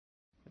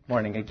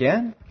Morning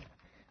again.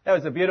 That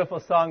was a beautiful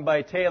song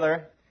by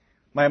Taylor.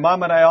 My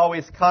mom and I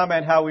always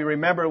comment how we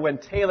remember when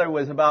Taylor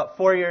was about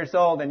 4 years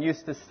old and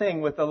used to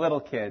sing with the little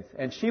kids.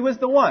 And she was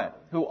the one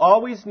who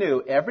always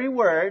knew every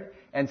word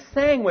and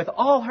sang with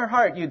all her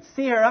heart. You'd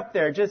see her up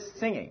there just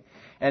singing.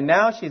 And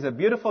now she's a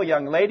beautiful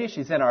young lady.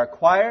 She's in our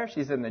choir.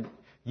 She's in the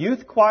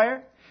youth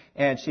choir.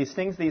 And she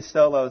sings these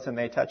solos and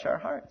they touch our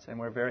hearts. And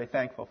we're very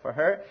thankful for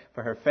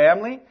her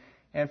family,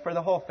 and for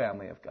the whole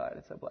family of God.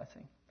 It's a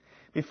blessing.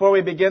 Before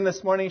we begin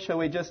this morning, shall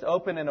we just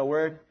open in a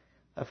word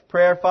of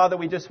prayer? Father,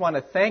 we just want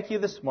to thank you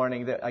this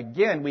morning that,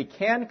 again, we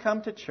can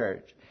come to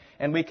church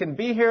and we can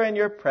be here in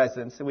your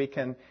presence, and we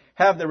can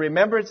have the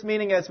remembrance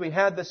meeting as we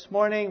had this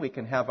morning. We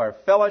can have our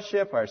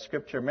fellowship, our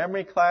scripture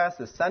memory class,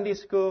 the Sunday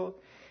school.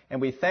 And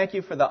we thank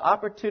you for the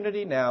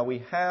opportunity now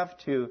we have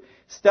to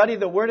study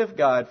the Word of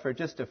God for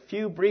just a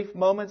few brief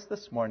moments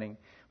this morning.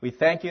 We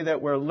thank you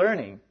that we're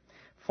learning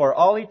for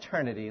all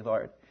eternity,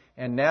 Lord.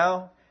 And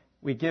now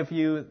we give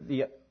you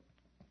the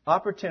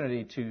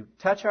opportunity to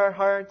touch our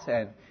hearts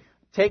and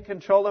take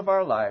control of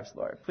our lives,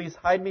 Lord. Please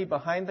hide me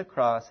behind the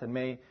cross, and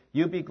may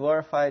you be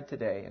glorified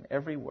today in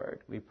every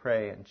word. We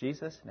pray in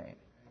Jesus' name.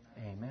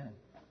 Amen.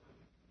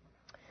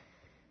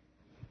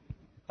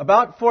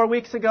 About 4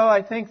 weeks ago,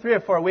 I think 3 or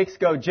 4 weeks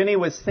ago, Ginny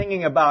was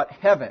singing about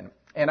heaven.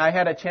 And I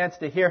had a chance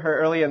to hear her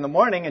early in the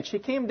morning, and she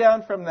came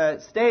down from the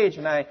stage,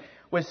 and I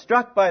was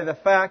struck by the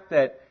fact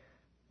that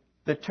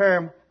the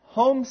term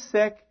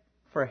homesick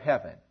for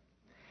heaven.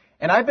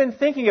 And I've been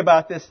thinking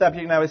about this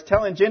subject, and I was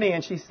telling Ginny,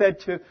 and she said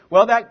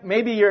well, that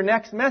may be your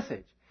next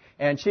message.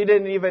 And she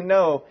didn't even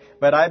know,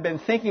 but I've been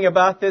thinking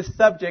about this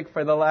subject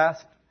for the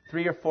last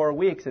 3 or 4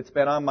 weeks. It's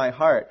been on my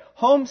heart.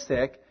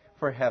 Homesick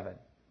for heaven.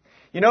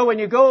 You know, when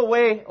you go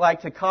away,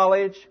 like to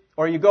college,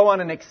 or you go on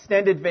an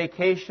extended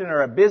vacation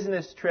or a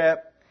business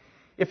trip,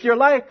 if you're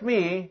like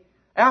me,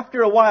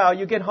 after a while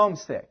you get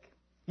homesick.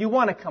 You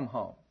want to come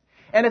home.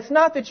 And it's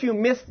not that you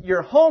miss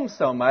your home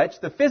so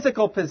much, the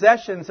physical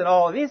possessions and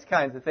all of these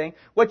kinds of things.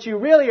 What you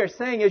really are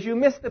saying is you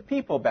miss the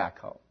people back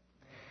home.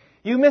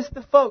 You miss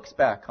the folks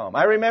back home.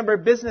 I remember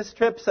business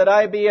trips at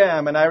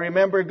IBM, and I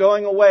remember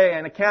going away,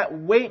 and I can't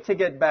wait to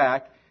get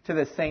back to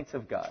the saints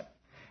of God.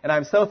 And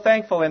I'm so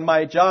thankful in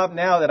my job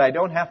now that I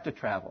don't have to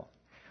travel.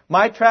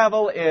 My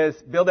travel is,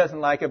 Bill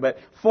doesn't like it, but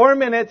 4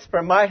 minutes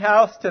from my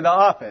house to the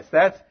office.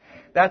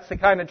 That's the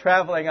kind of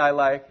traveling I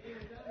like.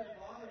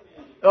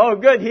 Oh,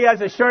 good. He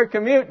has a short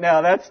commute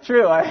now. That's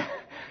true.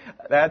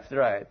 That's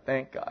right.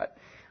 Thank God.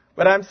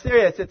 But I'm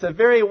serious. It's a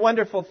very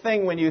wonderful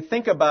thing when you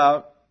think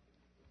about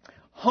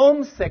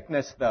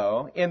homesickness,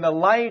 though, in the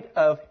light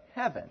of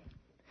heaven.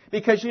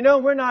 Because, you know,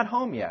 we're not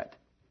home yet.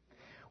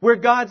 We're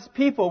God's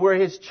people. We're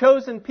His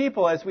chosen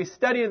people, as we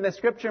studied in the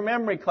scripture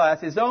memory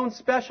class, His own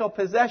special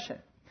possession.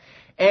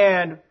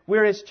 And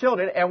we're His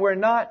children, and we're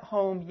not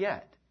home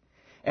yet.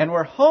 And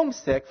we're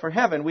homesick for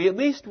heaven. At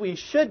least we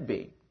should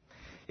be.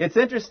 It's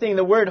interesting,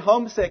 the word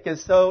homesick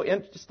is so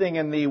interesting.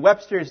 In the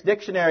Webster's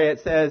Dictionary,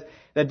 it says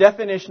the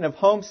definition of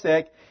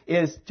homesick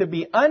is to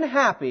be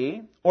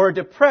unhappy or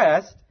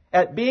depressed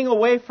at being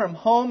away from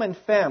home and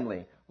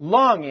family,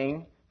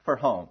 longing for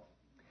home.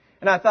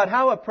 And I thought,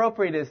 how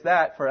appropriate is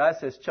that for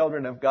us as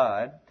children of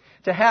God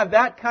to have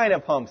that kind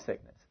of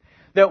homesickness,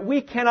 that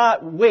we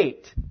cannot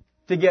wait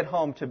to get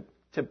home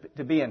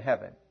to be in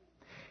heaven.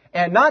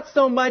 And not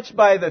so much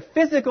by the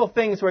physical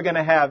things we're going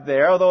to have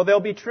there, although they'll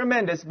be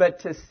tremendous,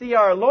 but to see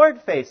our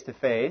Lord face to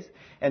face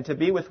and to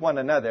be with one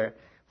another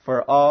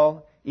for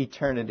all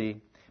eternity.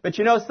 But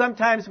you know,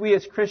 sometimes we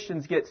as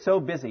Christians get so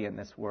busy in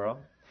this world.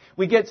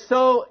 We get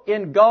so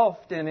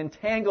engulfed and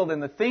entangled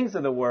in the things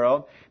of the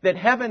world that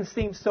heaven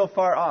seems so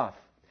far off.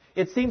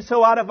 It seems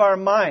so out of our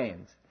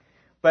minds.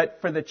 But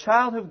for the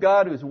child of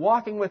God who's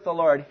walking with the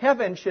Lord,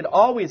 heaven should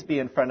always be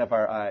in front of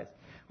our eyes.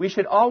 We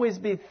should always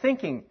be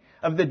thinking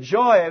of the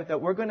joy that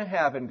we're going to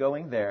have in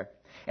going there.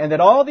 And that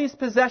all these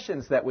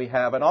possessions that we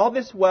have, and all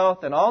this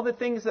wealth, and all the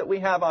things that we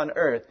have on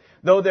earth,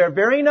 though they're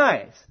very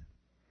nice,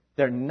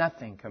 they're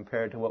nothing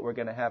compared to what we're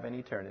going to have in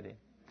eternity.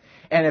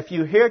 And if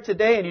you're here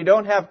today and you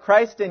don't have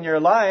Christ in your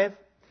life,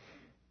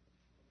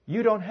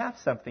 you don't have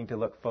something to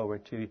look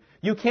forward to.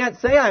 You can't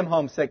say, I'm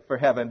homesick for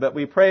heaven, but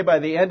we pray by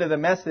the end of the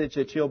message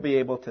that you'll be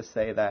able to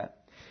say that.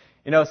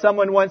 You know,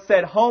 someone once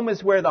said, home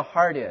is where the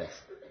heart is.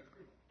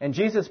 And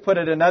Jesus put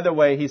it another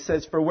way. He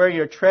says, for where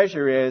your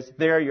treasure is,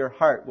 there your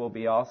heart will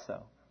be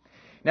also.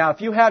 Now, if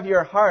you have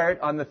your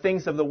heart on the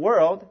things of the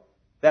world,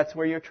 that's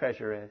where your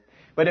treasure is.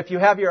 But if you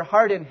have your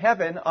heart in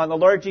heaven on the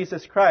Lord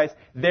Jesus Christ,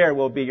 there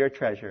will be your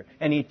treasure.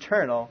 An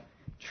eternal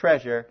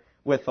treasure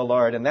with the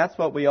Lord. And that's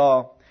what we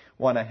all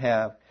want to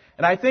have.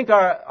 And I think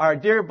our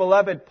dear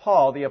beloved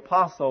Paul, the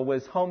apostle,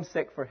 was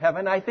homesick for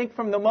heaven. I think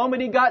from the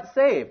moment he got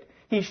saved,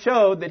 he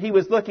showed that he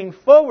was looking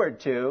forward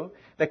to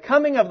the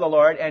coming of the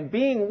Lord and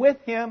being with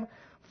Him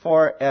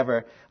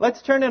forever.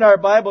 Let's turn in our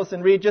Bibles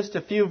and read just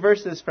a few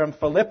verses from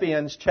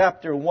Philippians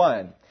chapter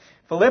 1.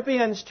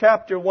 Philippians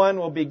chapter 1,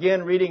 we'll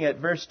begin reading at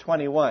verse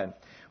 21.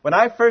 When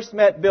I first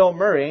met Bill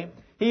Murray,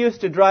 he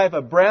used to drive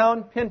a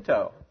brown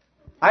Pinto.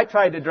 I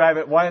tried to drive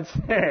it once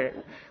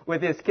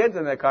with his kids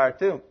in the car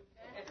too.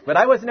 But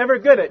I was never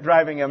good at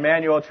driving a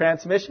manual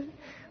transmission.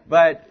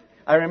 But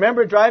I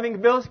remember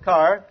driving Bill's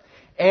car,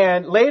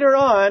 and later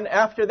on,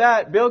 after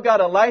that, Bill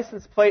got a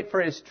license plate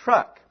for his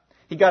truck.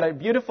 He got a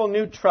beautiful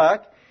new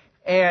truck,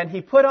 and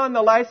he put on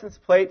the license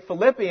plate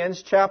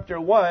Philippians chapter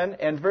 1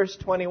 and verse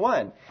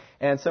 21.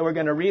 And so we're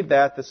going to read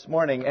that this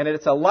morning. And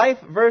it's a life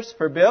verse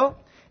for Bill,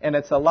 and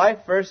it's a life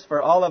verse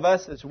for all of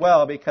us as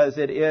well, because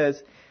it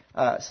is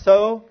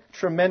so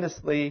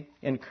tremendously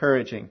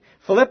encouraging.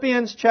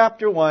 Philippians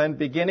chapter 1,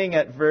 beginning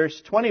at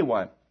verse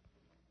 21.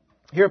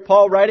 Here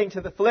Paul writing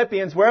to the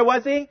Philippians, where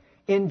was he?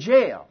 In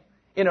jail.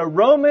 In a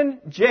Roman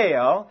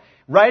jail,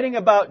 writing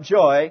about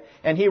joy,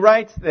 and he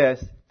writes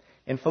this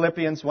in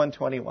Philippians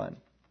 1:21.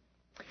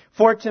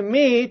 For to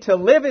me to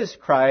live is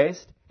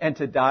Christ, and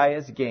to die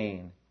is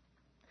gain.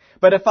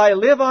 But if I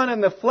live on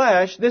in the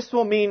flesh, this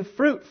will mean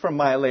fruit from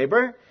my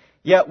labor,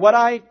 yet what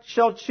I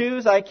shall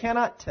choose I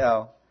cannot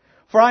tell.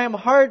 For I am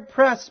hard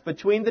pressed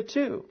between the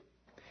two,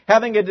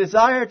 having a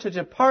desire to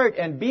depart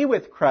and be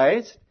with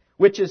Christ,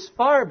 which is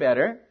far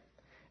better.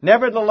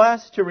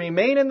 Nevertheless, to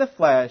remain in the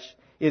flesh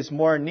is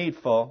more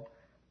needful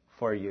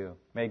for you.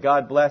 May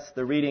God bless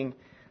the reading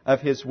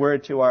of His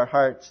Word to our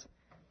hearts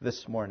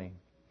this morning.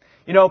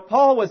 You know,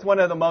 Paul was one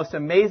of the most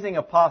amazing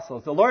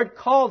apostles. The Lord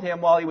called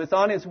him while he was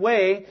on his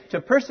way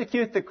to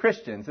persecute the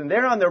Christians. And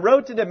there on the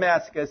road to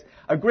Damascus,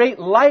 a great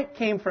light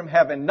came from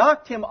heaven,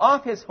 knocked him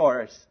off his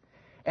horse,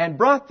 and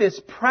brought this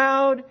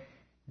proud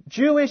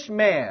Jewish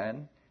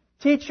man,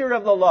 teacher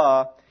of the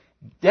law,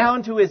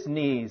 down to his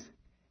knees.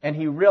 And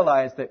he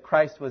realized that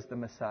Christ was the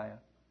Messiah.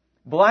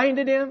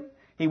 Blinded him.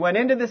 He went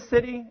into the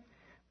city.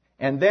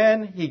 And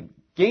then he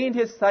gained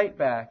his sight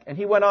back. And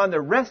he went on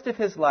the rest of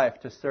his life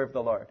to serve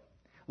the Lord,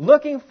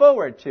 looking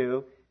forward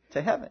to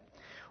heaven.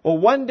 Well,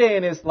 one day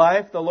in his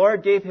life, the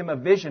Lord gave him a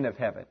vision of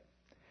heaven.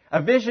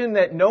 A vision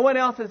that no one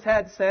else has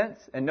had since,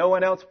 and no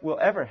one else will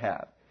ever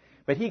have.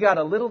 But he got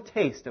a little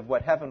taste of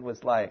what heaven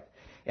was like.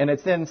 And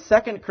it's in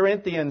 2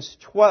 Corinthians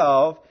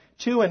 12,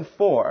 2 and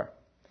 4.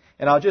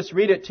 And I'll just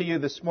read it to you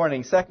this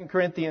morning. 2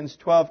 Corinthians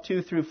 12,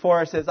 2 through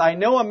 4 says, I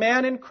know a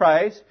man in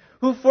Christ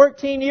who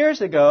 14 years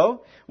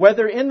ago,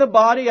 whether in the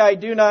body I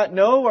do not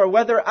know, or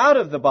whether out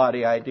of the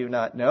body I do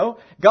not know,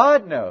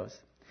 God knows.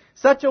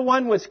 Such a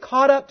one was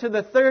caught up to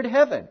the third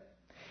heaven.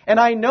 And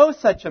I know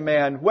such a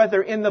man,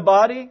 whether in the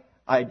body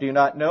I do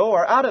not know,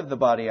 or out of the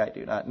body I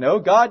do not know.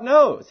 God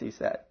knows, he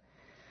said.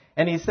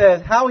 And he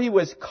says how he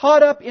was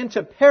caught up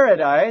into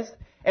paradise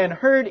and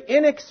heard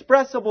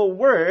inexpressible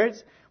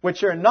words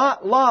which are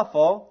not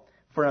lawful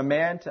for a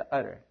man to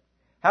utter.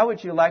 How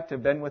would you like to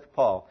have been with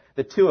Paul?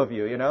 The two of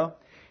you, you know?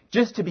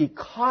 Just to be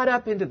caught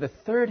up into the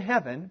third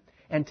heaven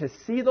and to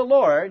see the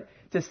Lord,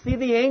 to see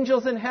the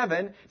angels in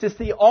heaven, to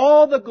see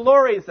all the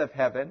glories of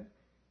heaven.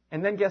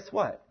 And then guess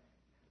what?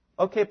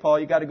 Okay, Paul,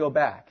 you got to go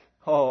back.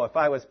 Oh, if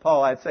I was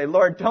Paul, I'd say,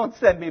 Lord, don't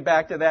send me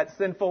back to that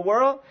sinful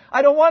world.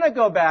 I don't want to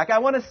go back. I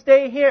want to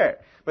stay here.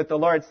 But the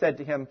Lord said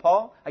to him,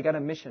 Paul, I got a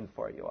mission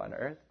for you on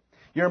earth.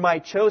 You're my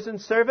chosen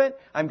servant.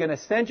 I'm going to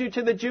send you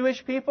to the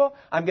Jewish people.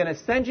 I'm going to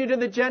send you to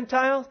the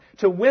Gentiles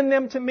to win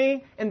them to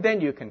me, and then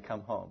you can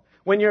come home.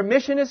 When your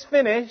mission is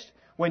finished,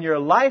 when your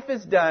life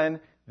is done,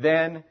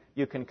 then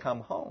you can come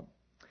home.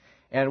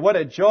 And what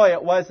a joy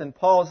it was in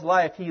Paul's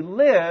life. He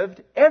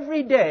lived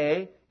every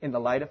day in the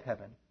light of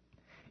heaven.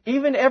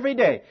 Even every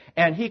day.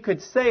 And he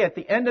could say at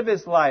the end of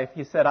his life,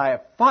 he said, I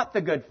have fought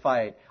the good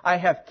fight. I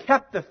have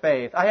kept the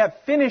faith. I have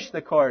finished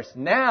the course.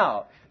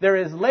 Now there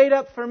is laid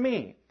up for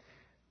me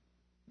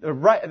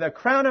the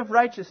crown of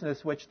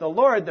righteousness, which the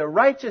Lord, the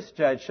righteous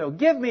judge, shall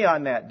give me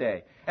on that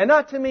day. And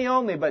not to me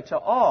only, but to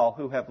all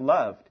who have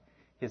loved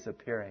His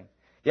appearing.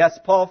 Yes,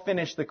 Paul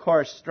finished the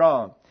course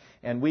strong,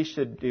 and we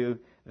should do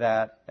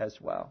that as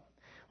well.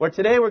 Well,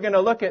 today we're going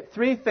to look at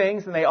three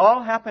things, and they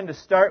all happen to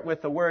start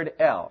with the word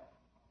L.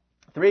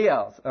 3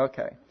 L's.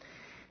 Okay.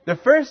 The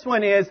first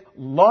one is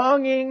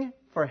longing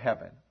for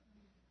heaven.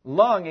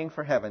 Longing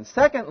for heaven.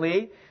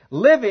 Secondly,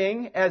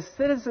 living as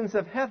citizens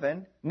of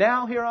heaven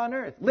now here on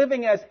earth.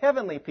 Living as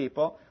heavenly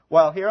people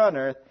while here on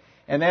earth.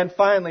 And then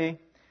finally,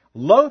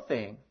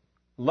 loathing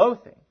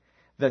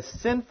the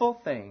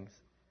sinful things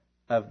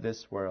of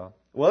this world.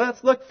 Well,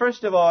 let's look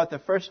first of all at the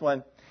first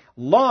one,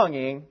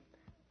 longing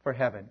for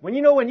heaven. When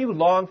you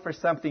long for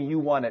something, you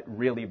want it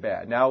really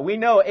bad. Now, we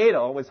know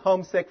Adel was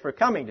homesick for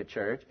coming to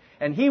church,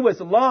 and he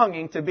was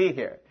longing to be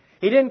here.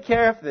 He didn't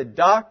care if the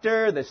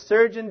doctor, the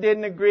surgeon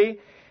didn't agree.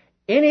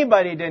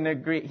 Anybody didn't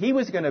agree. He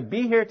was going to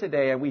be here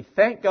today, and we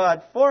thank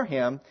God for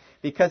him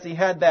because he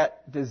had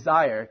that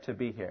desire to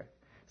be here.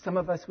 Some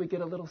of us, we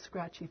get a little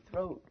scratchy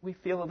throat. We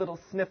feel a little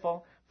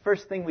sniffle.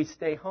 First thing, we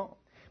stay home.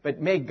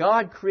 But may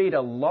God create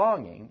a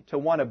longing to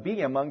want to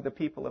be among the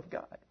people of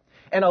God.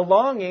 And a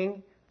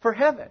longing for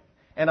heaven.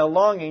 And a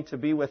longing to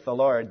be with the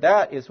Lord.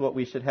 That is what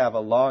we should have a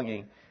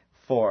longing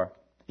for.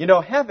 You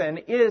know, heaven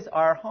is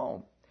our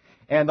home.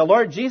 And the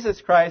Lord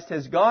Jesus Christ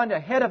has gone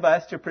ahead of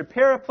us to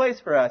prepare a place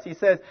for us. He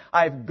says,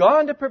 I've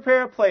gone to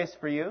prepare a place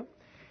for you.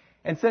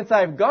 And since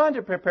I've gone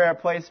to prepare a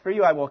place for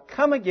you, I will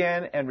come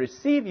again and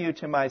receive you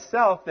to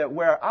myself, that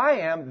where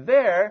I am,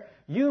 there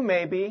you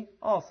may be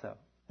also.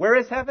 Where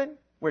is heaven?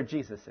 Where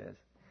Jesus is.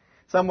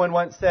 Someone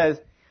once says,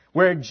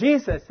 where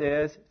Jesus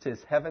is,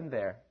 'tis heaven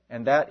there.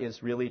 And that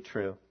is really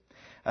true.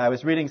 I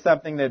was reading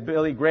something that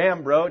Billy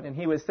Graham wrote, and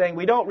he was saying,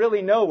 we don't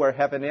really know where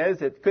heaven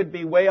is. It could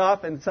be way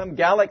off in some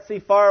galaxy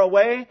far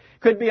away,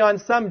 could be on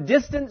some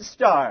distant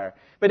star.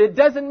 But it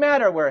doesn't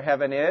matter where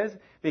heaven is,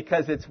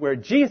 because it's where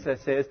Jesus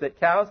is that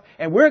counts,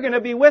 and we're going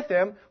to be with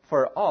Him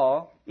for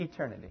all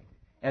eternity.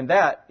 And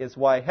that is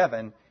why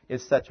heaven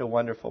is such a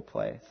wonderful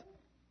place.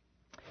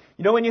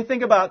 You know, when you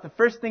think about the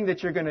first thing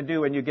that you're going to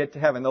do when you get to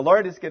heaven, the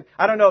Lord is going to,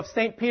 I don't know if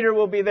St. Peter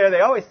will be there.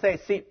 They always say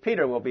St.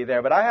 Peter will be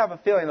there, but I have a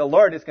feeling the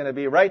Lord is going to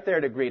be right there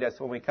to greet us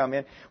when we come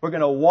in. We're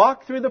going to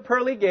walk through the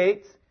pearly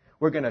gates.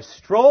 We're going to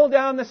stroll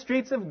down the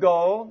streets of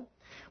gold.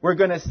 We're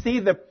going to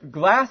see the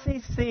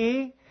glassy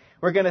sea.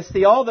 We're going to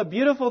see all the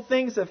beautiful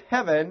things of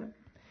heaven,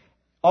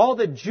 all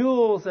the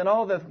jewels and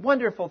all the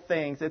wonderful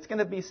things. It's going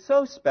to be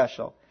so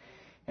special.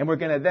 And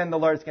then the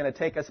Lord's going to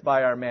take us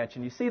by our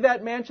mansion. You see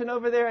that mansion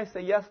over there? I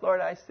say, yes,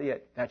 Lord, I see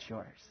it. That's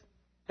yours.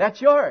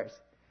 That's yours.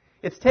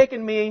 It's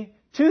taken me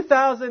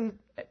 2,000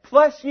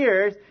 plus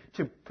years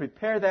to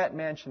prepare that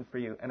mansion for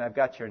you, and I've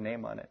got your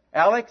name on it.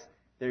 Alex,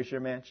 there's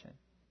your mansion.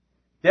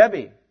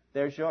 Debbie,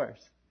 there's yours.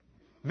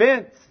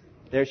 Vince,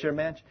 there's your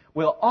mansion.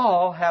 We'll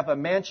all have a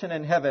mansion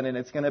in heaven, and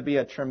it's going to be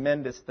a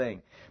tremendous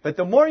thing. But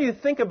the more you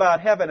think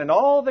about heaven and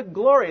all the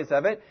glories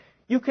of it,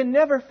 you can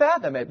never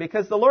fathom it,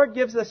 because the Lord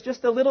gives us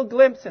just a little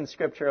glimpse in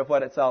Scripture of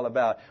what it's all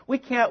about. We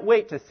can't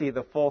wait to see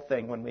the full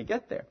thing when we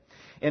get there.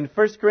 In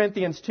 1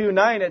 Corinthians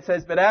 2:9 it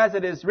says, but as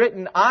it is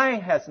written, eye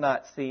has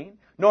not seen,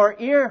 nor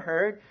ear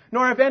heard,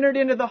 nor have entered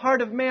into the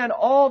heart of man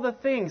all the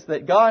things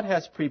that God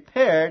has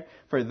prepared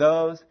for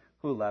those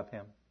who love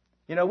Him.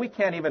 You know, we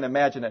can't even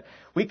imagine it.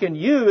 We can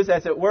use,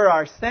 as it were,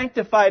 our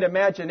sanctified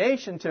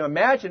imagination to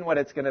imagine what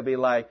it's going to be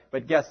like,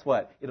 but guess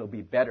what? It'll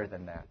be better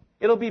than that.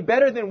 It'll be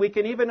better than we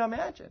can even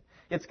imagine.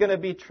 It's going to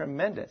be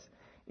tremendous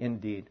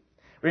indeed.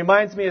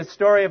 Reminds me of the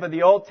story of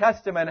the Old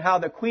Testament, how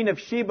the Queen of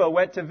Sheba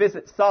went to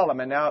visit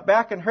Solomon. Now,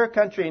 back in her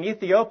country in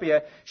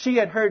Ethiopia, she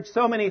had heard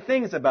so many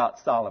things about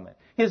Solomon.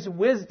 His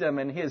wisdom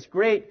and his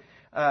great,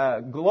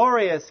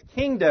 glorious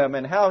kingdom,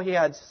 and how he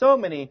had so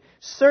many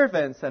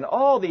servants and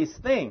all these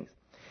things.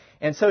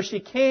 And so she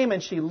came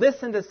and she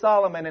listened to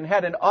Solomon and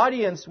had an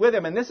audience with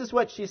him. And this is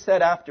what she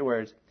said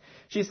afterwards.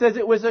 She says,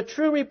 it was a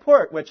true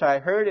report which I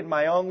heard in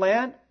my own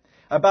land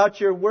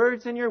about your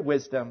words and your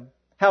wisdom.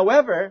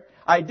 However,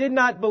 I did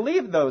not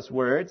believe those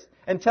words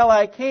until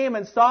I came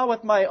and saw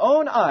with my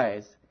own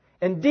eyes.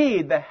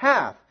 Indeed, the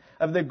half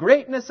of the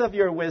greatness of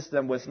your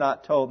wisdom was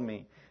not told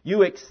me.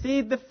 You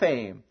exceed the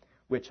fame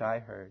which I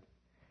heard.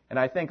 And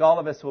I think all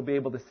of us will be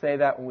able to say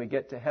that when we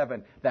get to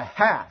heaven. The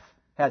half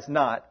has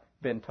not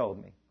been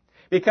told me.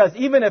 Because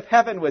even if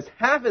heaven was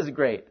half as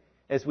great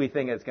as we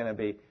think it's going to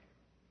be,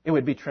 it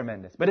would be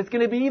tremendous. But it's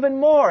going to be even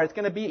more. It's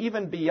going to be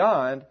even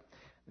beyond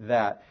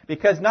that.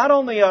 Because not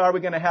only are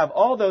we going to have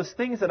all those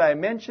things that I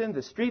mentioned,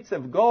 the streets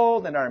of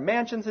gold and our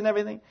mansions and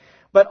everything,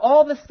 but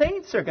all the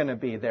saints are going to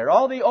be there.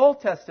 All the Old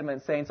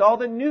Testament saints, all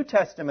the New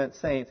Testament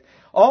saints,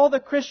 all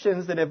the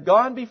Christians that have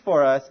gone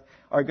before us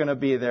are going to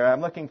be there.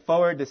 I'm looking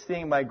forward to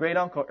seeing my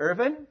great-uncle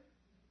Irvin,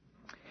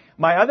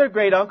 my other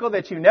great-uncle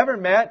that you never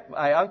met,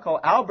 my Uncle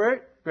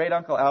Albert,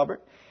 great-uncle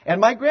Albert, and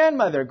my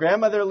grandmother,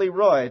 Grandmother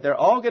Leroy. They're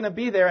all going to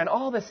be there, and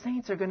all the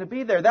saints are going to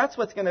be there. That's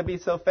what's going to be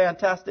so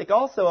fantastic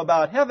also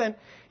about heaven,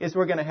 is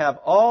we're going to have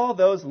all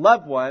those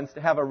loved ones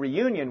to have a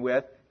reunion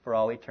with for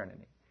all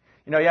eternity.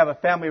 You know, you have a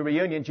family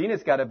reunion.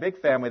 Gina's got a big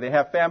family. They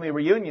have family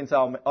reunions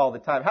all the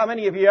time. How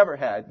many of you ever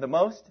had? The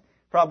most?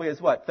 Probably is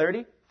what,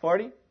 30?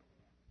 40?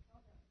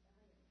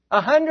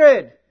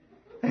 100!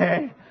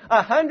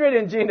 100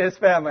 in Gina's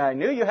family. I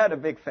knew you had a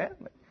big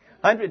family.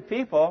 100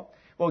 people.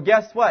 Well,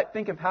 guess what?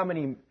 Think of how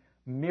many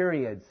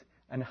myriads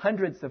and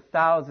hundreds of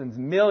thousands,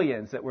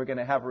 millions that we're going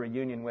to have a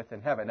reunion with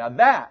in heaven. Now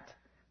that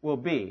will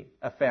be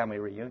a family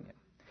reunion.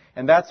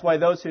 And that's why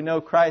those who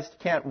know Christ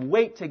can't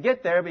wait to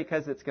get there,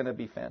 because it's going to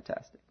be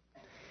fantastic.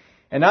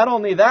 And not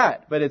only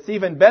that, but it's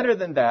even better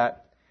than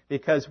that,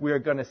 because we're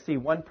going to see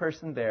one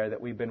person there that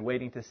we've been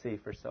waiting to see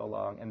for so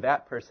long. And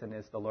that person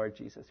is the Lord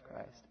Jesus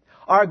Christ.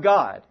 Our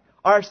God,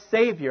 our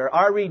Savior,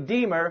 our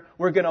Redeemer.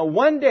 We're going to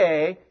one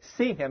day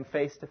see Him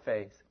face to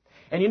face.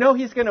 And you know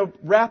He's going to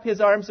wrap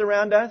His arms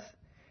around us,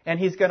 and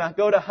He's going to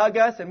go to hug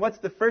us. And what's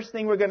the first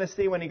thing we're going to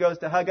see when He goes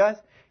to hug us?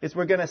 Is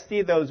we're going to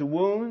see those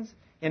wounds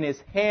in His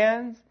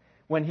hands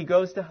when He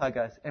goes to hug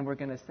us. And we're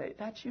going to say,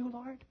 that's you,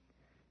 Lord?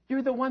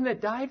 You're the one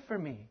that died for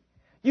me.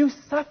 You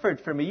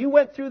suffered for me. You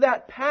went through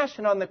that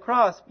passion on the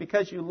cross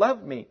because you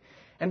love me.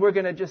 And we're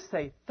going to just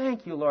say,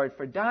 thank you, Lord,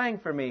 for dying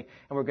for me.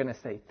 And we're going to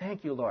say,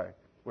 thank you, Lord.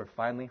 We're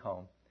finally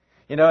home.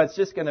 You know, it's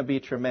just going to be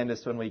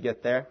tremendous when we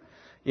get there.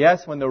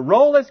 Yes, when the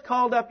roll is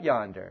called up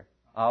yonder,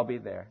 I'll be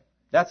there.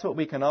 That's what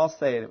we can all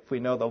say if we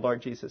know the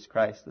Lord Jesus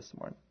Christ this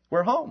morning.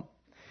 We're home.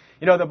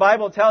 You know, the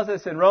Bible tells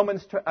us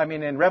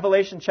in in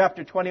Revelation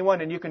chapter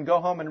 21, and you can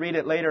go home and read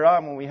it later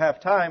on when we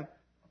have time.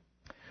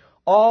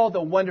 all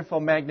the wonderful,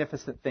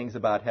 magnificent things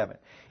about heaven.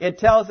 It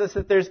tells us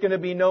that there's going to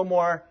be no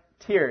more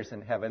tears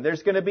in heaven.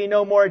 There's going to be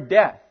no more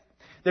death.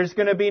 There's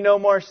going to be no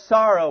more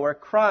sorrow or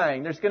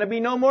crying. There's going to be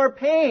no more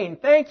pain.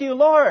 Thank you,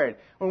 Lord,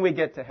 when we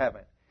get to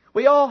heaven.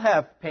 We all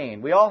have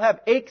pain. We all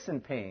have aches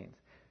and pains.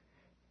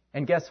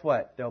 And guess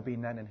what? There'll be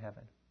none in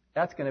heaven.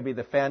 That's going to be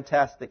the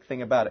fantastic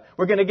thing about it.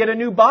 We're going to get a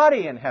new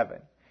body in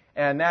heaven.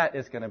 And that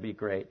is going to be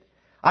great.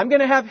 I'm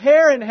going to have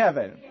hair in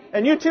heaven.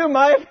 And you too,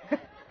 Mike.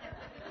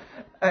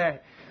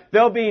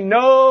 There'll be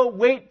no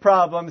weight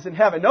problems in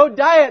heaven. No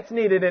diets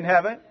needed in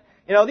heaven.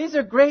 You know, these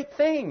are great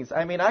things.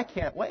 I mean, I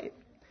can't wait.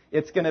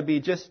 It's going to be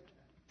just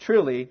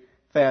truly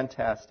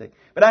fantastic.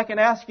 But I can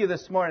ask you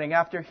this morning,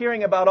 after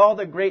hearing about all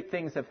the great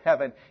things of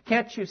heaven,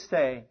 can't you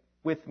say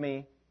with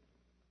me,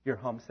 you're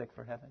homesick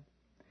for heaven?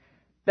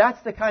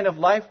 That's the kind of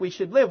life we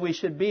should live. We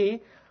should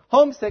be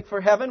homesick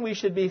for heaven. We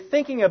should be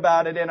thinking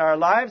about it in our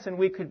lives, and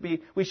we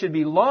should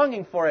be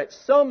longing for it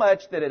so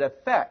much that it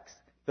affects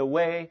the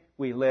way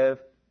we live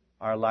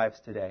our lives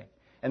today.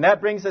 And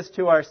that brings us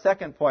to our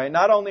second point.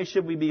 Not only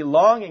should we be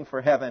longing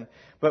for heaven,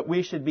 but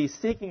we should be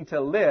seeking to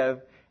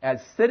live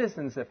as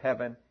citizens of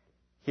heaven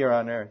here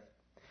on earth.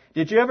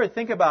 Did you ever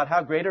think about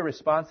how great a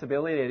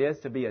responsibility it is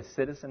to be a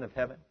citizen of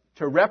heaven?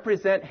 To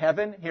represent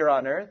heaven here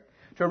on earth?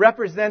 To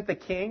represent the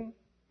King?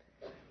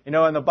 You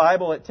know, in the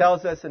Bible it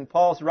tells us in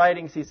Paul's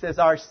writings, he says,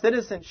 our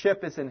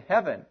citizenship is in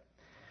heaven.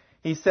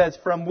 He says,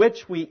 from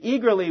which we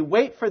eagerly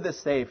wait for the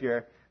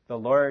Savior, the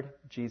Lord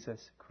Jesus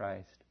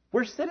Christ.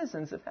 We're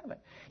citizens of heaven.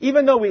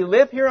 Even though we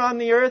live here on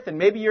the earth, and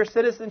maybe your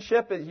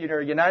citizenship is you're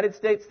a United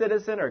States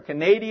citizen or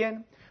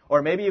Canadian,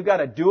 or maybe you've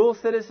got a dual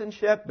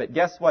citizenship, but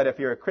guess what? If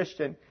you're a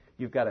Christian,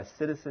 you've got a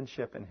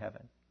citizenship in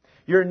heaven.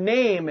 Your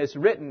name is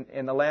written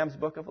in the Lamb's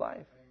Book of Life.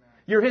 Amen.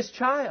 You're His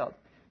child.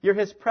 You're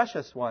His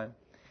precious one.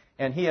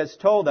 And He has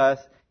told us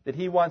that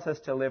He wants us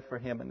to live for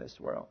Him in this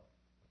world.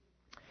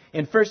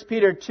 In 1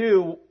 Peter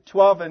 2,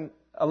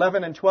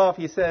 11 and 12,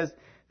 he says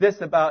this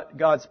about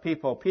God's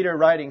people. Peter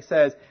writing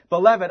says,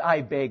 Beloved,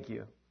 I beg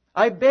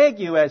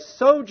you as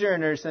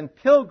sojourners and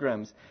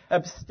pilgrims,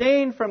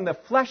 abstain from the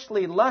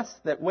fleshly lusts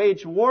that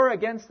wage war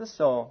against the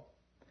soul,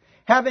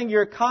 having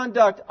your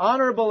conduct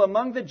honorable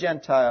among the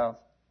Gentiles,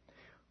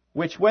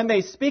 which when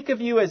they speak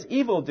of you as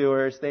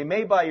evildoers, they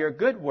may by your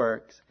good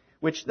works,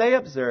 which they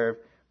observe,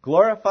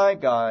 glorify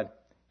God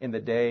in the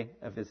day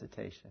of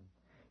visitation.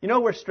 You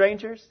know, we're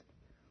strangers.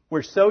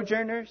 We're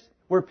sojourners.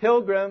 We're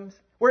pilgrims.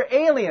 We're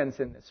aliens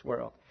in this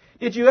world.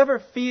 Did you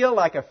ever feel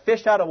like a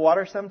fish out of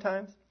water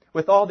sometimes?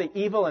 With all the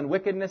evil and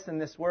wickedness in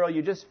this world,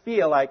 you just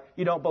feel like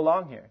you don't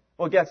belong here.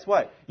 Well, guess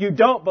what? You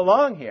don't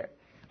belong here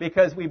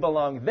because we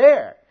belong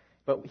there.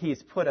 But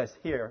He's put us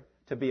here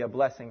to be a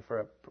blessing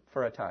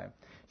for a time.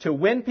 To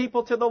win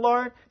people to the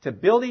Lord, to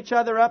build each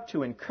other up,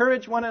 to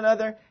encourage one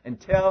another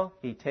until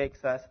He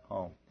takes us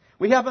home.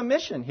 We have a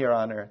mission here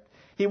on earth.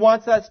 He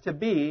wants us to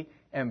be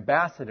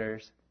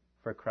ambassadors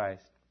for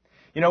Christ.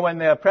 You know, when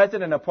the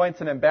president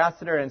appoints an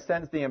ambassador and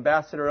sends the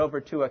ambassador over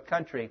to a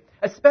country,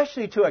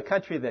 especially to a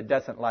country that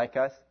doesn't like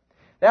us,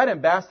 that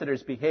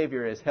ambassador's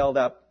behavior is held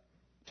up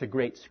to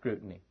great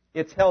scrutiny.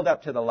 It's held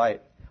up to the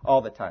light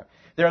all the time.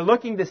 They're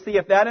looking to see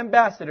if that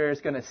ambassador is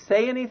going to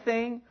say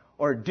anything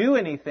or do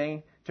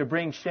anything to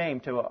bring shame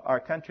to our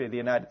country, the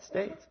United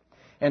States.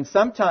 And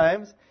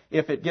sometimes,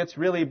 if it gets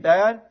really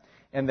bad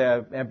and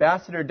the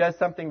ambassador does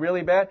something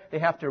really bad, they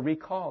have to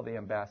recall the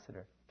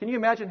ambassador. Can you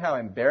imagine how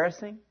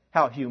embarrassing,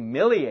 how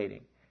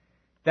humiliating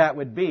that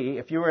would be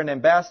if you were an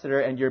ambassador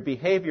and your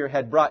behavior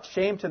had brought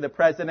shame to the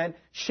president,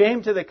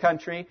 shame to the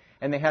country,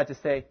 and they had to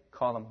say,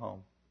 call him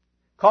home.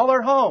 Call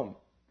her home.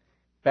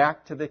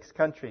 Back to this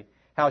country.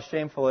 How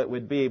shameful it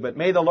would be. But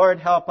may the Lord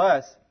help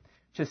us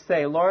to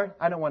say, Lord,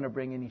 I don't want to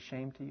bring any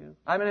shame to you.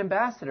 I'm an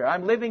ambassador.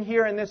 I'm living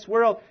here in this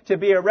world to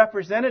be a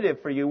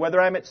representative for you, whether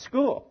I'm at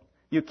school.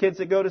 You kids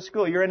that go to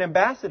school, you're an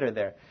ambassador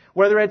there.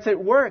 Whether it's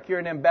at work, you're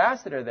an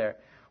ambassador there.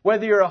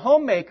 Whether you're a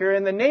homemaker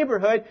in the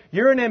neighborhood,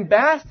 you're an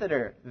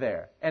ambassador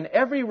there. And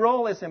every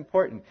role is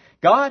important.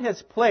 God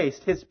has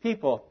placed His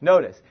people,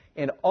 notice,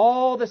 in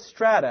all the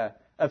strata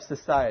of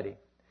society.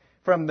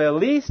 From the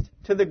least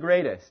to the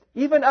greatest.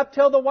 Even up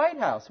till the White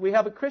House. We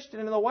have a Christian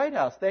in the White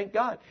House, thank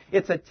God.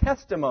 It's a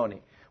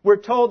testimony. We're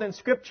told in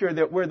Scripture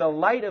that we're the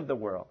light of the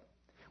world.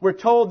 We're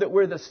told that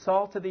we're the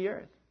salt of the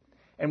earth.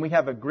 And we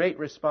have a great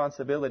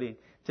responsibility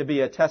to be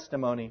a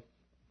testimony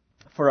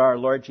for our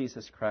Lord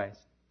Jesus Christ.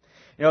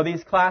 You know,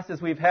 these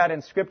classes we've had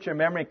in Scripture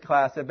Memory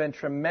Class have been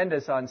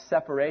tremendous on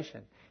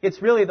separation.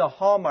 It's really the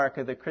hallmark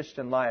of the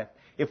Christian life.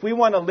 If we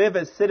want to live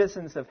as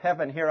citizens of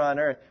heaven here on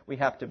earth, we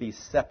have to be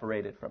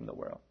separated from the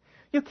world.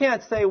 You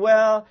can't say,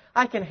 well,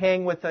 I can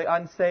hang with the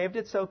unsaved.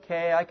 It's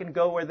okay. I can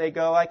go where they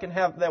go. I can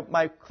have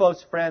my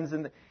close friends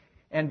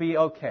and be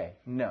okay.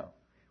 No.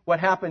 What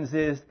happens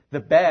is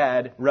the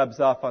bad rubs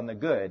off on the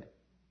good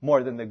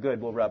more than the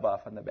good will rub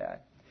off on the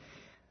bad.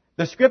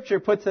 The Scripture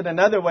puts it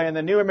another way. In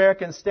the New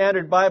American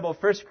Standard Bible,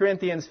 1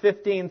 Corinthians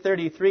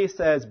 15:33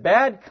 says,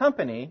 bad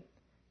company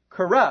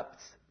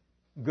corrupts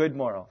good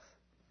morals.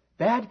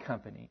 Bad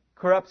company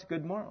corrupts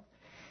good morals.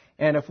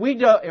 And if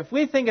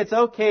we think it's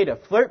okay to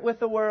flirt with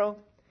the world,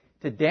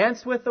 to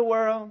dance with the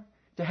world,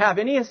 to have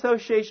any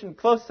association,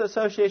 close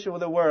association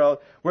with the world,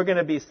 we're going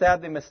to be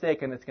sadly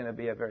mistaken. It's going to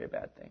be a very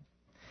bad thing.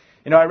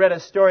 I read a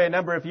story a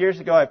number of years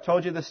ago. I've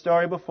told you the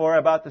story before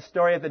about the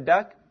story of the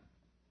duck.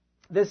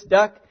 This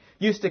duck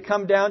used to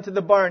come down to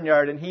the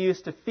barnyard, and he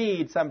used to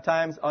feed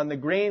sometimes on the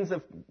grains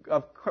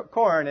of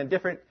corn and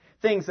different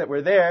things that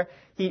were there.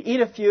 He'd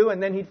eat a few,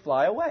 and then he'd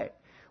fly away.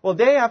 Well,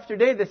 day after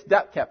day, this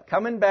duck kept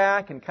coming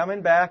back, and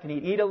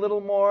he'd eat a little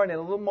more and a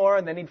little more,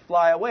 and then he'd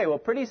fly away. Well,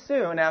 pretty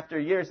soon, after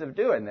years of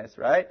doing this,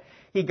 right,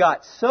 he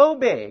got so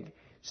big,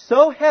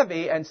 so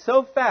heavy, and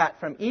so fat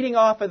from eating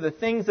off of the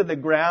things of the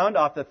ground,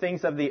 off the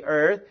things of the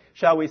earth,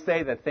 shall we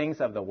say the things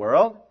of the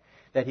world,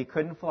 that he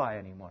couldn't fly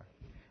anymore.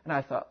 And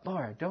I thought,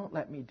 Lord, don't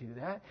let me do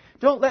that.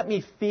 Don't let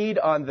me feed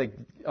on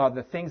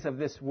the things of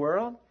this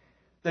world,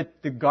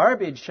 the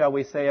garbage, shall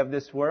we say, of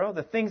this world,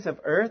 the things of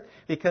earth,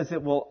 because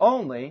it will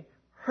only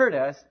hurt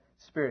us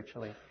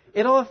spiritually.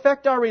 It'll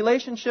affect our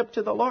relationship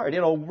to the Lord.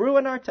 It'll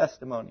ruin our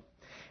testimony.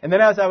 And then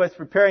as I was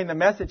preparing the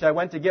message, I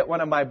went to get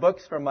one of my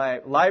books from my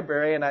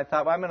library, and I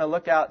thought, well, I'm going to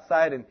look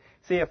outside and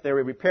see if they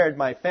repaired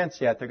my fence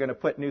yet. They're going to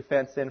put new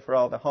fence in for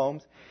all the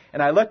homes.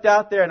 And I looked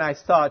out there, and I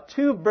saw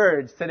 2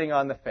 birds sitting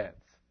on the fence.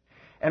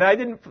 And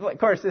of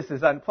course, this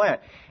is unplanned.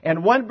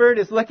 And one bird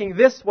is looking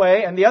this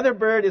way, and the other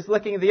bird is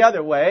looking the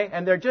other way,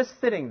 and they're just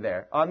sitting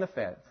there on the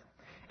fence.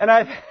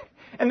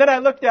 And then I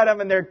looked at them,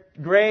 and they're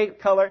gray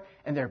color,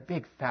 and they're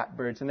big fat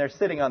birds, and they're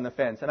sitting on the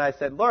fence. And I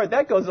said, Lord,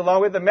 that goes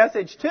along with the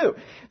message too.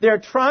 They're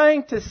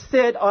trying to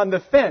sit on the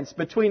fence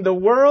between the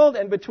world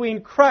and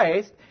between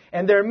Christ,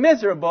 and they're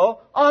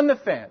miserable on the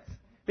fence.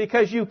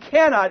 Because you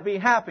cannot be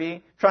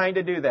happy trying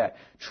to do that.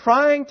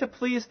 Trying to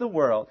please the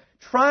world,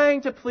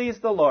 trying to please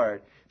the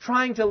Lord,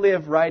 trying to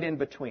live right in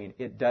between.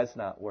 It does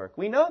not work.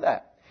 We know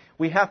that.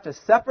 We have to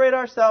separate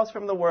ourselves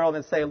from the world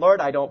and say, Lord,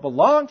 I don't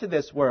belong to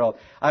this world.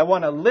 I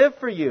want to live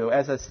for you.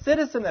 As a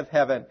citizen of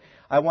heaven,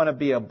 I want to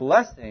be a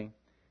blessing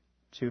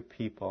to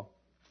people.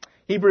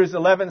 Hebrews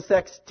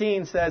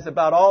 11:16 says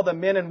about all the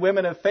men and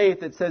women of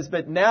faith, it says,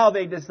 but now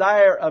they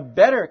desire a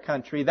better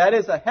country, that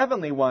is a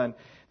heavenly one.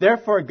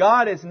 Therefore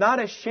God is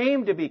not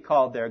ashamed to be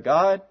called their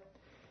God,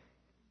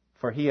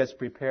 for he has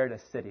prepared a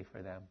city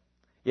for them.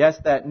 Yes,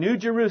 that new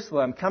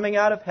Jerusalem coming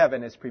out of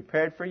heaven is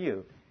prepared for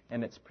you,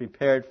 and it's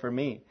prepared for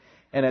me.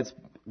 And it's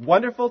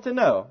wonderful to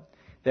know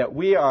that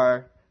we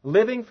are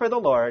living for the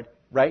Lord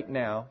right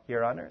now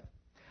here on earth.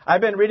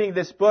 I've been reading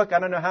this book. I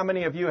don't know how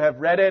many of you have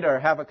read it or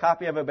have a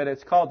copy of it, but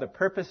it's called The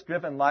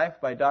Purpose-Driven Life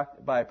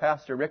by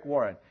Pastor Rick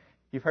Warren.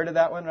 You've heard of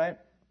that one, right?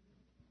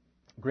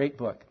 Great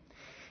book.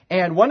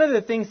 And one of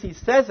the things he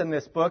says in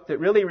this book that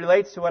really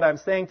relates to what I'm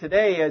saying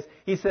today is,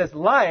 he says,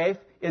 life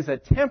is a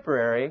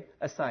temporary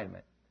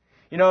assignment.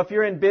 If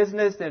you're in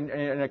business and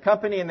in a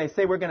company and they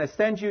say, we're going to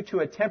send you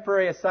to a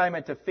temporary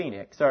assignment to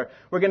Phoenix, or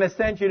we're going to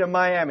send you to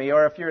Miami,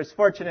 or if you're as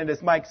fortunate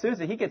as Mike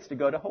Sousa, he gets to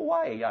go to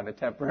Hawaii on a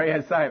temporary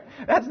assignment.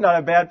 That's not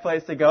a bad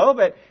place to go,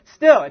 but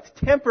still, it's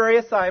a temporary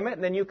assignment,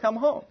 and then you come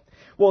home.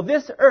 Well,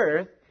 this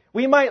earth,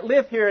 we might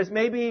live here as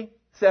maybe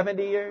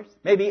 70 years,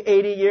 maybe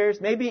 80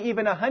 years, maybe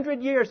even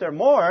 100 years or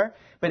more,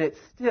 but it's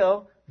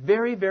still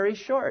very, very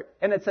short,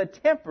 and it's a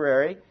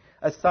temporary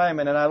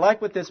assignment. And I like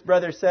what this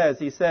brother says.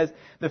 He says,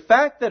 the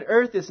fact that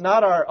earth is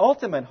not our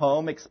ultimate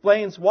home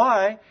explains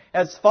why,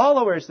 as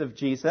followers of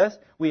Jesus,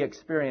 we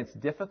experience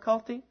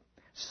difficulty,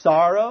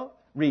 sorrow,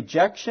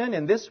 rejection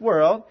in this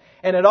world.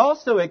 And it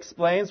also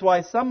explains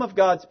why some of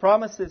God's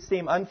promises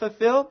seem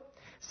unfulfilled,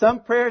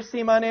 some prayers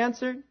seem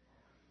unanswered,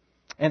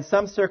 and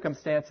some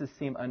circumstances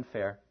seem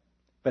unfair.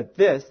 But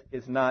this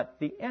is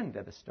not the end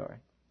of the story.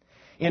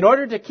 In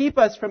order to keep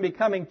us from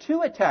becoming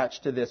too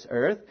attached to this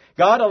earth,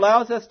 God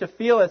allows us to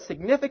feel a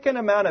significant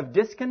amount of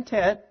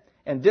discontent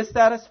and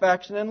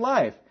dissatisfaction in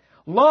life,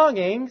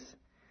 longings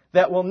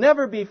that will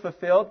never be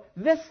fulfilled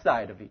this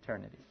side of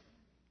eternity.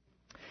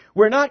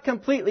 We're not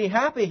completely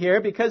happy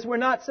here because we're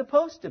not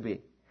supposed to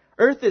be.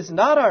 Earth is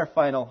not our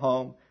final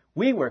home.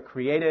 We were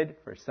created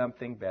for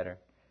something better.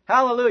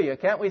 Hallelujah.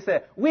 Can't we say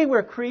it? We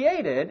were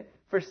created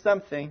for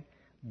something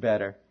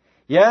better.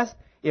 Yes,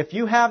 if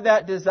you have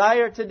that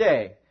desire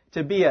today,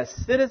 to be a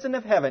citizen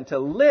of heaven, to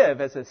live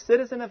as a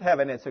citizen of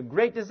heaven, it's a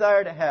great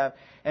desire to have.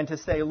 And to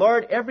say,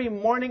 Lord, every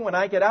morning when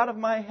I get out of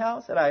my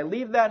house and I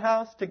leave that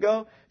house to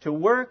go to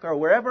work or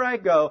wherever I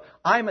go,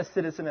 I'm a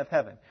citizen of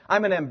heaven.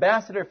 I'm an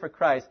ambassador for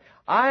Christ.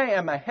 I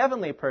am a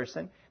heavenly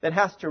person that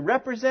has to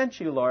represent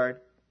you, Lord,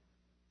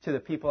 to the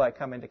people I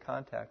come into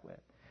contact with.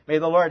 May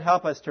the Lord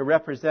help us to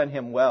represent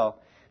Him well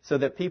so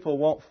that people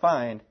won't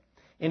find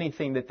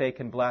anything that they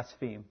can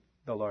blaspheme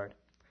the Lord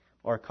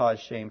or cause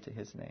shame to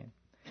His name.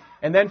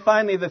 And then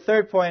finally, the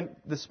third point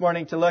this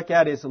morning to look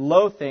at is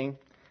loathing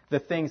the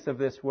things of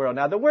this world.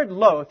 Now, the word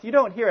loathe, you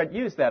don't hear it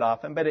used that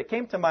often, but it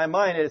came to my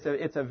mind.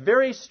 It's a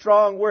very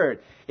strong word.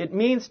 It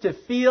means to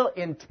feel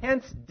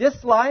intense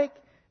dislike,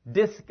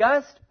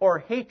 disgust, or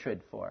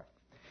hatred for.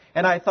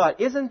 And I thought,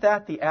 isn't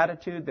that the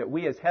attitude that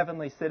we as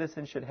heavenly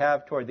citizens should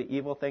have toward the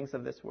evil things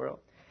of this world?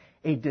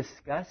 A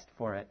disgust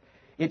for it.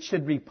 It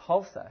should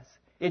repulse us.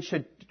 it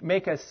should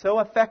make us so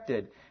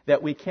affected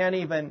that we can't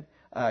even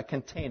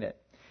contain it.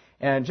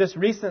 And just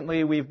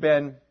recently we've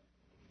been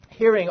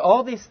hearing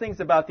all these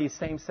things about these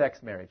same-sex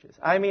marriages.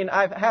 I mean,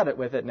 I've had it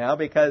with it now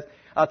because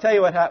I'll tell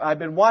you what happened. I've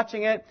been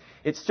watching it.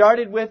 It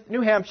started with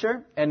New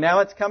Hampshire, and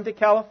now it's come to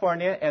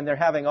California, and they're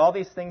having all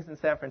these things in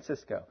San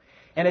Francisco.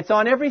 And it's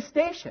on every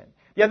station.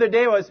 The other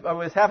day I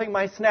was having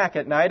my snack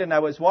at night, and I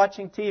was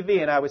watching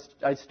TV, and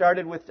I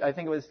started with, I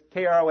think it was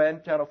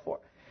KRON, Channel 4.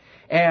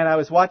 And I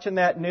was watching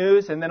that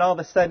news, and then all of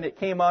a sudden it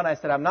came on. I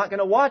said, I'm not going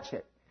to watch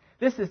it.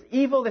 This is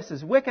evil. This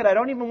is wicked. I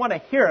don't even want to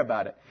hear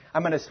about it.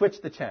 I'm going to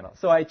switch the channel.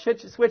 So I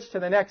switched to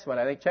the next one.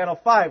 I think Channel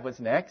 5 was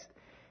next.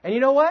 And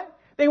you know what?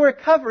 They were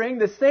covering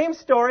the same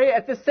story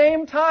at the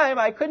same time.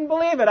 I couldn't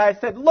believe it. I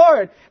said,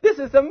 Lord, this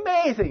is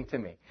amazing to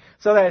me.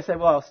 So then I said,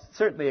 well,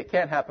 certainly it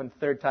can't happen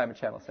third time at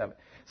Channel 7.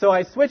 So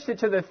I switched it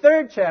to the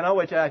third channel,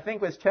 which I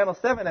think was Channel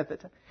 7 at the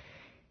time.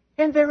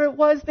 And there it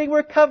was. They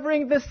were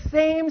covering the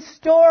same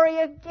story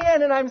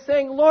again. And I'm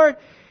saying, Lord,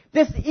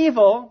 this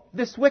evil,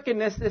 this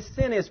wickedness, this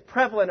sin is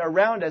prevalent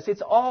around us.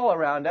 It's all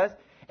around us,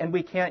 and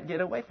we can't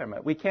get away from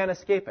it. We can't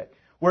escape it.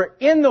 We're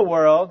in the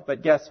world,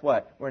 but guess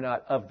what? We're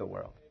not of the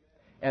world.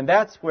 And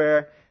that's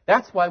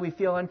why we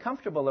feel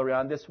uncomfortable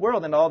around this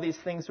world and all these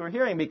things we're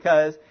hearing,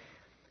 because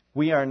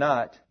we are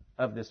not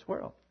of this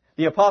world.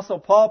 The Apostle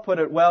Paul put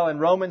it well in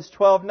Romans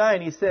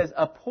 12:9. He says,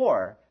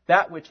 abhor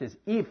that which is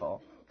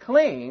evil,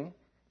 cling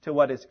to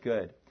what is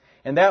good.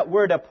 And that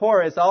word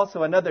abhor is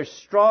also another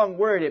strong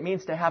word. It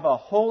means to have a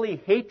holy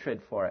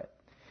hatred for it,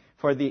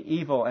 for the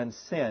evil and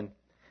sin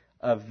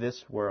of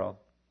this world.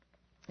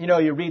 You know,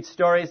 you read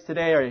stories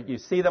today, or you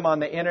see them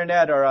on the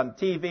internet or on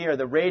TV or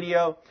the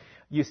radio.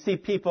 You see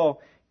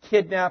people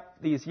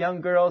kidnap these young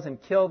girls and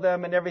kill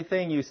them and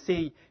everything. You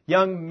see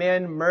young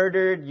men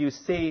murdered. You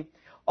see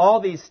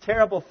all these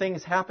terrible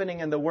things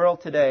happening in the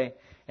world today.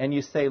 And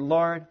you say,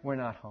 Lord, we're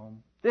not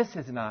home. This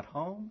is not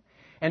home.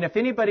 And if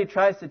anybody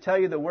tries to tell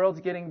you the world's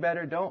getting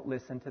better, don't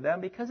listen to them,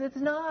 because it's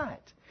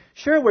not.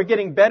 Sure, we're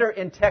getting better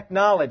in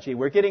technology.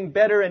 We're getting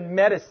better in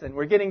medicine.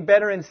 We're getting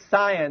better in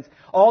science.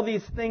 All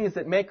these things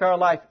that make our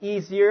life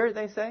easier,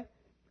 they say.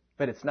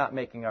 But it's not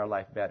making our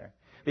life better.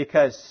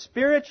 Because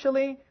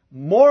spiritually,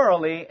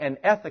 morally, and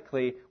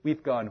ethically,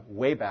 we've gone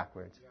way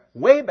backwards.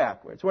 Way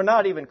backwards. We're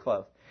not even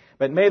close.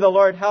 But may the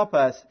Lord help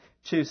us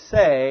to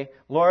say,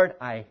 Lord,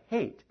 I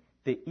hate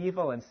the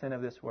evil and sin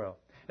of this world.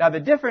 Now,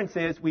 the difference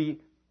is we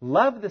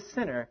love the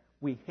sinner,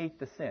 we hate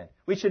the sin.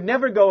 We should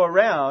never go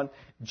around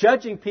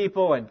judging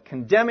people and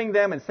condemning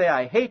them and say,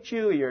 I hate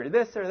you, you're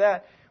this or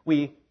that.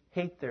 We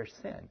hate their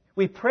sin.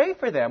 We pray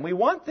for them. We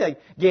want the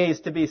gays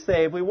to be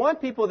saved. We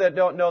want people that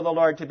don't know the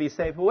Lord to be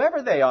saved,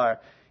 whoever they are,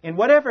 in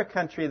whatever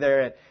country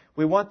they're in.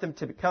 We want them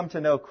to come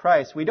to know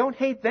Christ. We don't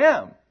hate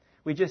them.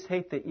 We just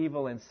hate the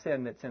evil and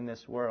sin that's in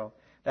this world.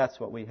 That's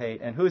what we hate.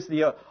 And who's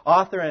the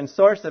author and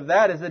source of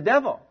that is the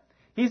devil.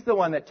 He's the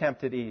one that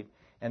tempted Eve.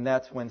 And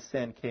that's when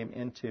sin came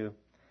into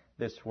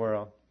this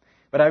world.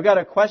 But I've got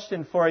a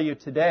question for you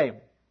today.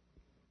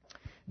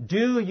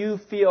 Do you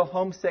feel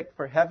homesick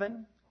for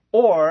heaven?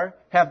 Or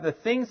have the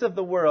things of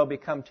the world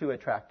become too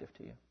attractive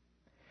to you?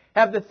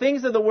 Have the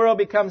things of the world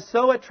become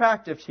so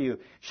attractive to you?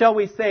 Shall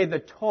we say the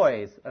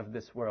toys of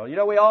this world? You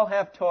know, we all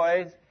have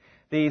toys.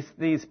 These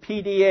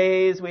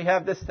PDAs, we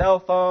have the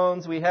cell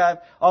phones, we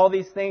have all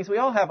these things. We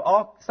all have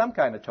some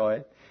kind of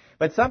toy.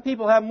 But some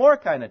people have more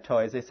kind of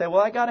toys. They say, well,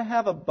 I've got to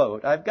have a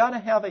boat. I've got to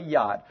have a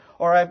yacht.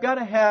 Or I've got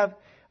to have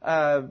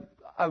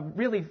a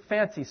really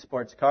fancy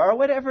sports car, or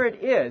whatever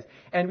it is.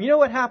 And you know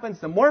what happens?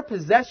 The more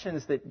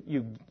possessions that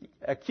you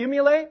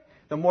accumulate,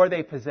 the more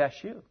they possess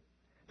you.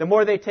 The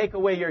more they take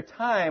away your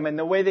time, and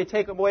the way they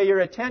take away your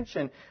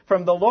attention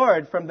from the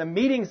Lord, from the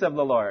meetings of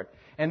the Lord.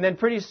 And then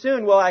pretty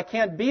soon, well, I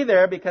can't be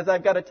there because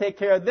I've got to take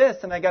care of this,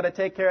 and I've got to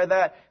take care of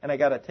that, and I've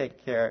got to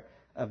take care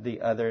of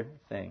the other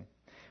thing.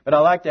 But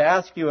I'd like to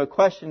ask you a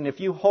question. If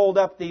you hold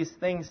up these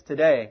things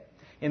today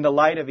in the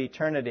light of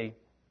eternity,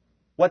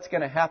 what's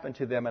going to happen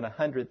to them in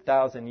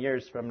 100,000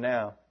 years from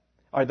now?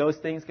 Are those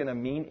things going to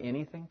mean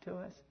anything to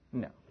us?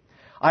 No.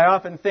 I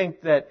often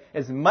think that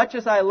as much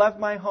as I love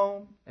my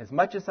home, as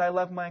much as I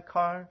love my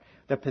car,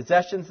 the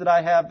possessions that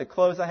I have, the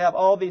clothes I have,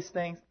 all these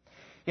things,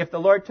 if the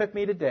Lord took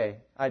me today,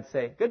 I'd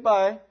say,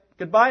 goodbye.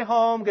 Goodbye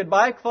home,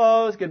 goodbye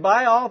clothes,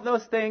 goodbye all of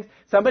those things.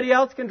 Somebody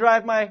else can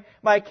drive my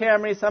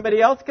Camry.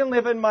 Somebody else can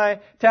live in my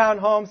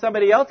townhome.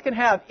 Somebody else can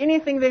have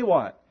anything they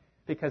want,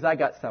 because I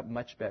got something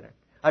much better.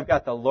 I've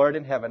got the Lord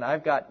in heaven.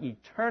 I've got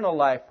eternal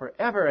life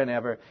forever and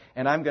ever,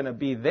 and I'm going to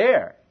be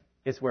there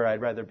is where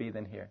I'd rather be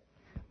than here.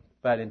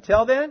 But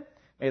until then,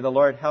 may the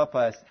Lord help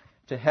us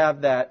to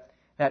have that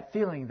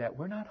feeling that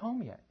we're not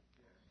home yet.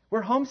 We're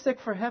homesick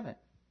for heaven.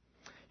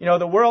 You know,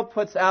 the world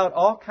puts out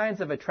all kinds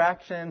of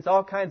attractions,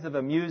 all kinds of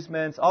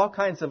amusements, all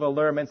kinds of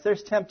allurements.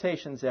 There's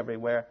temptations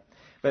everywhere.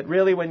 But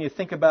really, when you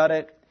think about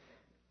it,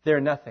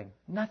 they're nothing.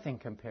 Nothing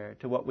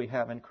compared to what we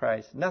have in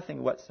Christ.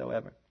 Nothing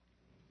whatsoever.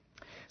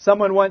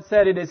 Someone once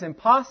said it is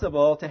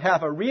impossible to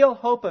have a real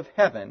hope of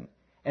heaven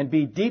and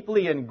be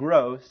deeply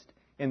engrossed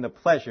in the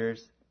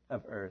pleasures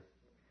of earth.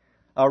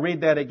 I'll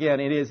read that again.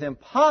 It is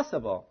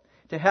impossible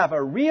to have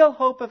a real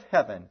hope of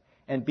heaven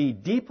and be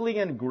deeply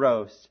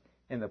engrossed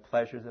in the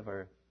pleasures of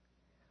earth.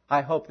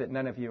 I hope that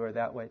none of you are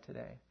that way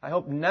today. I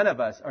hope none of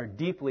us are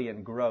deeply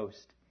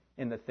engrossed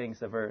in the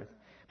things of earth,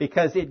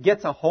 because it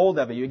gets a hold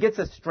of you. It gets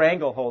a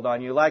stranglehold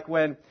on you. Like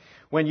when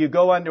you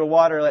go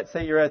underwater, let's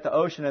say you're at the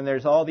ocean and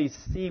there's all these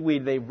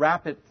seaweed, it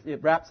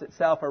wraps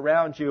itself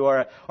around you,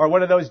 or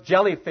one of those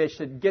jellyfish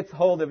that gets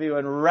hold of you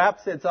and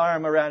wraps its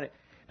arm around it.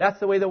 That's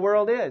the way the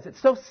world is.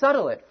 It's so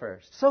subtle at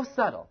first, so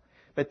subtle.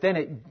 But then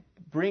it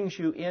brings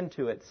you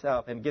into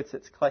itself and gets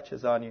its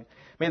clutches on you.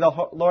 May the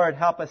Lord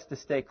help us to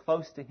stay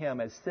close to Him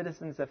as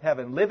citizens of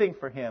heaven, living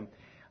for Him,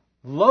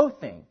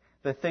 loathing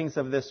the things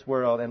of this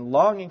world and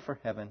longing for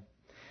heaven.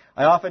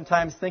 I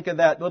oftentimes think of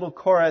that little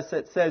chorus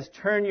that says,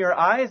 turn your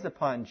eyes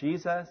upon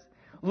Jesus,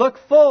 look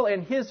full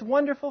in His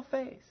wonderful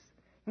face,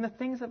 and the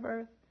things of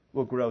earth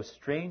will grow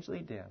strangely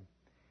dim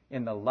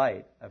in the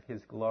light of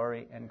His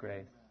glory and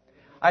grace.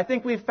 I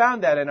think we've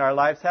found that in our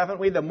lives, haven't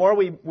we? The more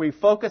we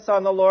focus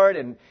on the Lord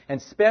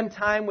and spend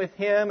time with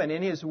Him and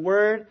in His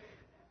Word,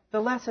 the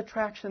less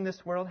attraction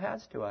this world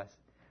has to us.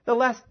 The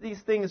less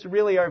these things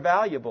really are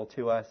valuable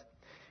to us.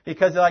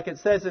 Because like it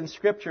says in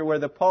Scripture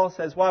where Paul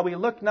says, while we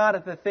look not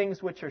at the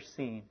things which are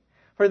seen,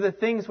 for the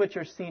things which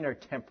are seen are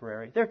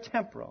temporary. They're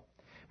temporal.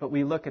 But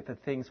we look at the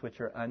things which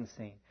are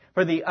unseen.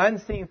 For the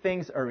unseen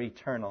things are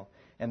eternal.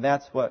 And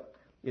that's what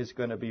is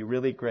going to be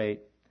really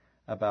great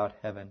about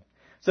heaven.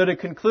 So to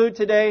conclude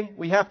today,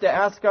 we have to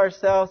ask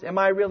ourselves, am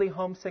I really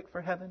homesick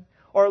for heaven?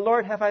 Or,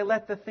 Lord, have I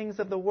let the things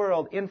of the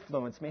world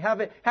influence me?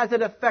 Has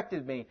it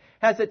affected me?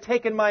 Has it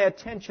taken my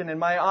attention and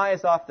my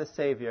eyes off the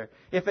Savior?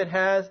 If it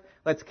has,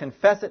 let's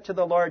confess it to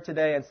the Lord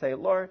today and say,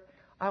 Lord,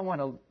 I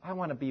want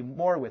to be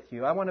more with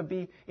you. I want to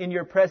be in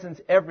your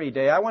presence every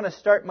day. I want to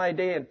start my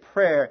day in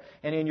prayer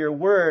and in your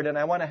word, and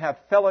I want to have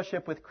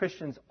fellowship with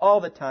Christians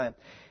all the time.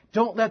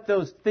 Don't let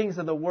those things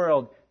of the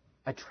world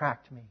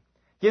attract me.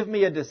 Give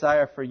me a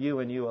desire for you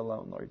and you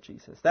alone, Lord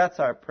Jesus. That's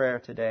our prayer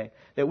today,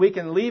 that we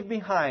can leave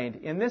behind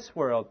in this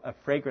world a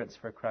fragrance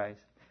for Christ,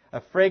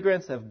 a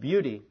fragrance of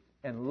beauty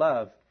and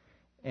love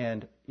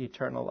and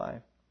eternal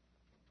life.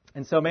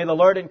 And so may the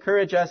Lord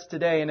encourage us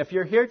today. And if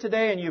you're here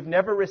today and you've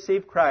never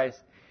received Christ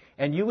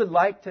and you would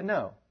like to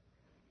know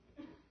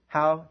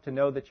how to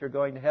know that you're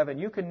going to heaven,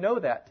 you can know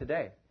that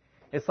today.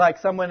 It's like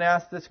someone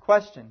asked this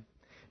question.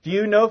 Do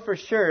you know for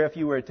sure if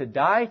you were to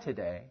die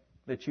today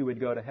that you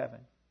would go to heaven?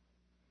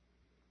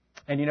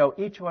 And you know,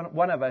 each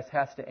one of us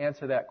has to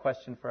answer that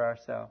question for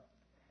ourselves.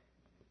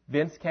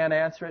 Vince can't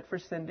answer it for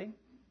Cindy.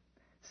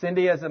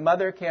 Cindy as a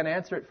mother can't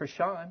answer it for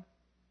Sean.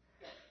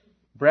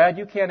 Brad,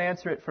 you can't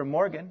answer it for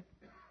Morgan.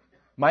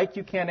 Mike,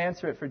 you can't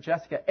answer it for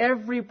Jessica.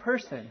 Every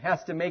person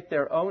has to make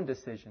their own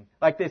decision.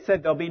 Like they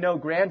said, there'll be no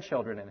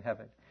grandchildren in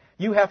heaven.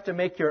 You have to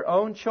make your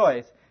own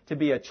choice to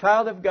be a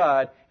child of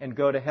God and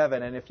go to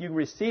heaven. And if you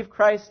receive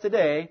Christ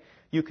today,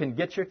 you can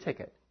get your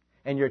ticket.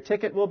 And your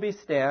ticket will be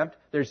stamped.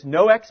 There's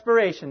no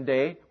expiration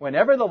date.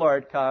 Whenever the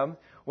Lord comes,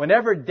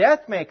 whenever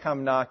death may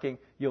come knocking,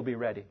 you'll be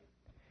ready.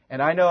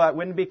 And I know it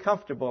wouldn't be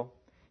comfortable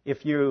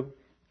if you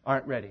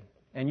aren't ready.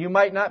 And you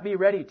might not be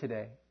ready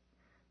today.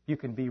 You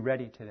can be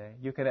ready today.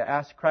 You can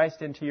ask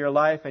Christ into your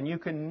life, and you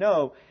can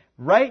know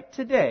right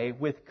today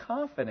with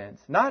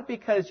confidence, not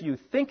because you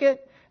think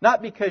it,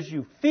 not because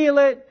you feel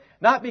it,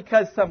 not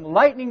because some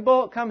lightning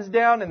bolt comes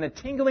down and the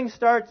tingling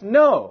starts.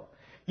 No.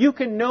 You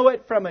can know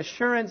it from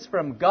assurance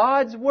from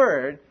God's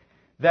Word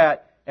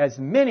that as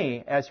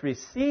many as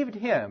received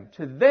Him,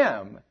 to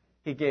them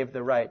He gave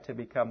the right to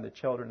become the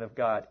children of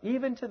God,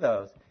 even to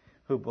those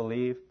who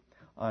believe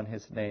on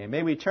His name.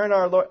 May we turn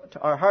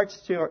our hearts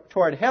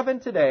toward heaven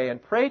today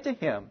and pray to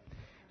Him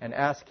and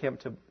ask Him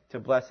to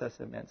bless us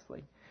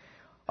immensely.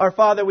 Our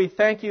Father, we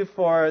thank You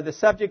for the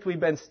subject we've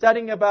been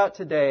studying about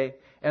today.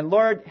 And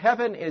Lord,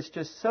 heaven is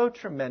just so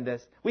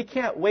tremendous. We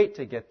can't wait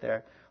to get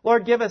there.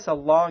 Lord, give us a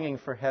longing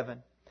for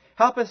heaven.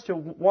 Help us to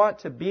want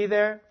to be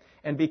there,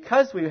 and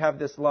because we have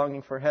this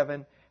longing for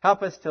heaven,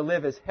 help us to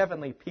live as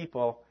heavenly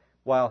people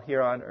while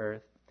here on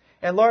earth.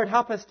 And Lord,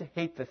 help us to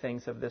hate the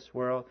things of this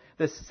world,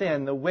 the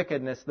sin, the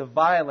wickedness, the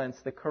violence,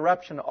 the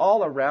corruption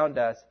all around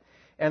us.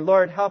 And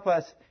Lord, help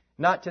us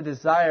not to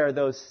desire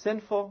those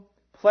sinful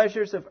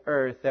pleasures of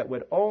earth that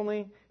would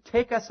only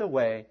take us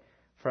away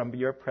from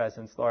Your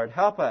presence. Lord,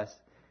 help us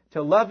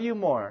to love You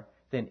more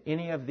than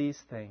any of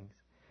these things.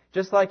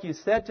 Just like You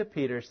said to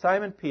Peter,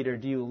 Simon Peter,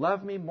 do you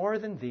love Me more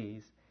than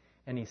these?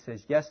 And he says,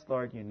 yes,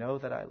 Lord, You know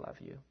that I love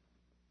You.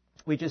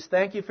 We just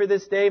thank You for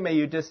this day. May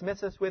You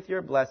dismiss us with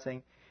Your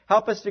blessing.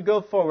 Help us to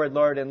go forward,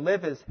 Lord, and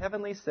live as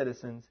heavenly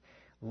citizens,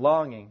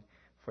 longing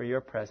for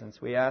Your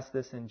presence. We ask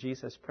this in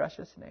Jesus'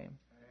 precious name.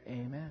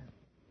 Amen.